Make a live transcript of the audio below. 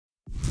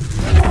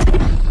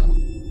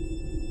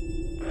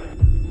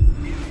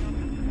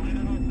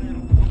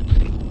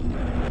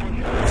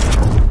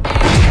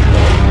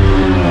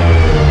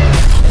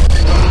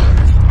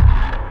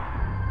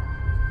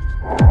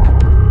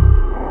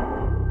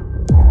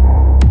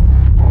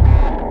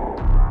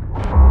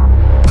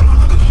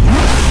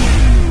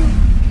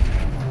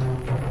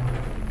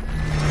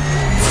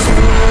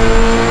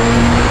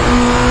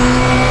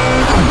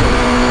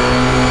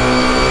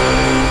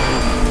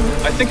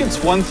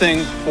It's one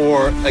thing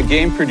for a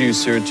game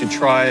producer to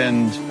try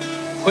and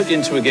put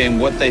into a game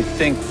what they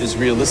think is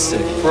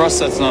realistic. For us,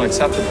 that's not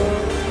acceptable.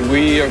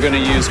 We are going to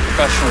use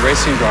professional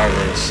racing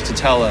drivers to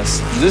tell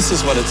us this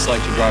is what it's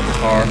like to drive a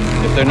car.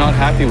 If they're not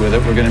happy with it,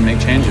 we're going to make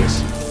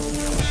changes.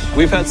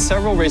 We've had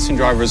several racing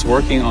drivers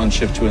working on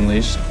Shift 2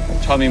 Unleashed.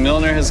 Tommy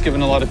Milner has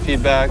given a lot of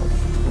feedback.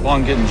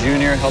 Von Gittin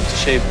Jr. helped to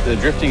shape the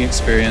drifting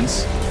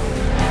experience.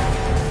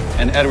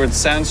 And Edward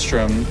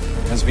Sandstrom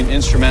has been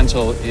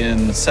instrumental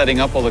in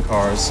setting up all the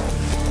cars.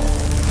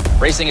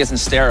 Racing isn't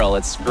sterile,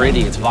 it's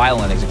gritty, it's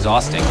violent, it's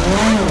exhausting.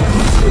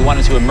 We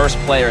wanted to immerse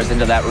players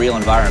into that real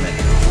environment.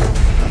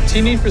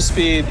 Team Need for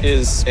Speed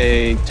is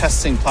a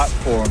testing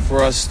platform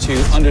for us to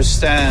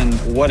understand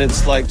what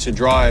it's like to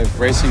drive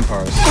racing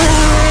cars.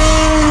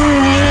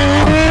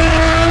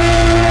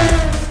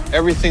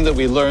 Everything that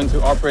we learned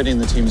through operating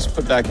the team is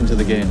put back into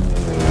the game.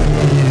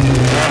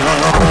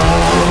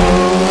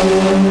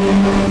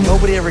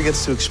 Nobody ever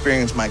gets to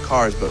experience my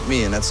cars but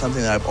me, and that's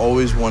something that I've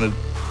always wanted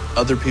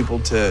other people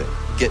to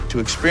get to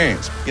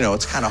experience. You know,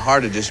 it's kind of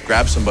hard to just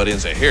grab somebody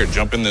and say, here,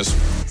 jump in this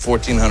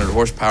 1,400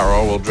 horsepower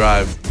all-wheel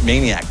drive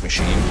maniac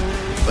machine.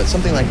 But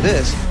something like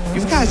this,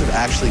 you guys have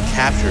actually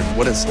captured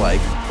what it's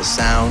like, the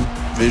sound,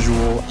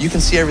 visual. You can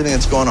see everything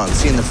that's going on,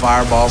 seeing the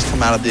fireballs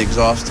come out of the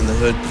exhaust and the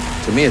hood.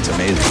 To me, it's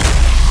amazing.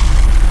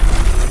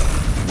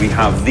 We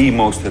have the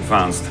most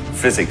advanced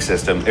physics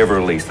system ever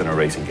released in a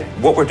racing game.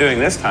 What we're doing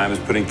this time is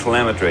putting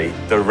telemetry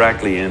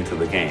directly into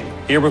the game.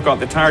 Here we've got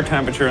the tire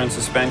temperature and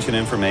suspension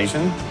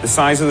information. The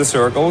size of the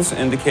circles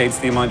indicates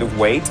the amount of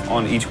weight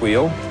on each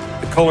wheel.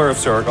 The color of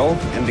circle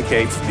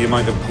indicates the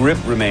amount of grip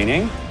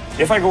remaining.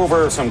 If I go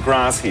over some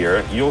grass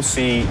here, you'll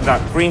see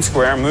that green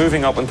square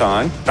moving up and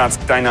down. That's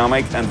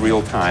dynamic and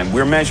real time.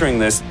 We're measuring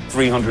this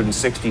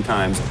 360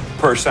 times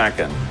per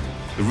second.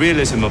 The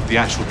realism of the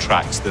actual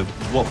tracks,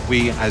 what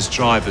we as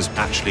drivers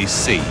actually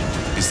see,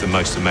 is the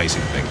most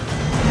amazing thing.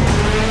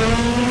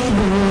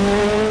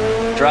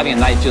 Driving at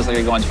night feels like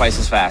you're going twice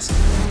as fast.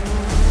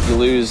 You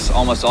lose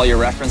almost all your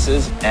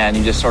references, and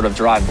you just sort of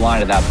drive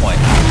blind at that point.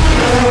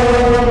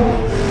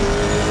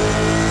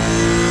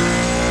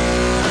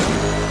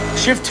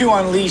 Shift 2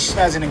 Unleashed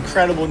has an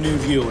incredible new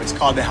view. It's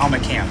called the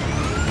helmet cam.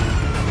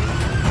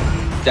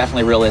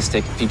 Definitely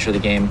realistic feature of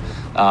the game.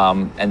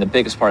 And the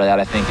biggest part of that,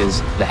 I think, is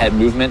the head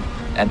movement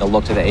and the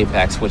look to the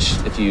apex, which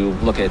if you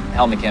look at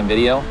helmet cam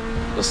video,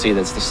 you'll see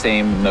that it's the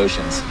same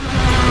motions.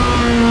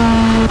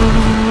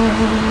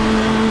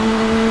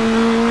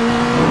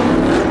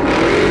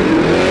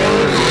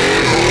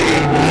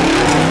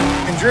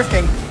 In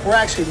drifting, we're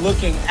actually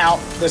looking out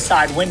the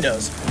side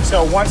windows.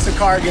 So once the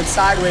car gets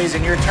sideways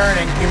and you're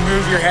turning, you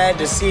move your head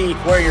to see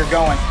where you're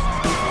going.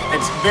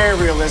 It's very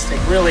realistic,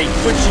 really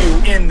puts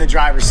you in the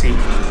driver's seat.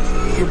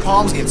 Your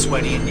palms get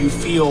sweaty and you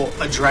feel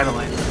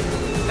adrenaline.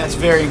 That's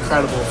very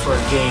incredible for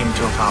a game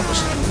to accomplish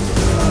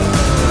that.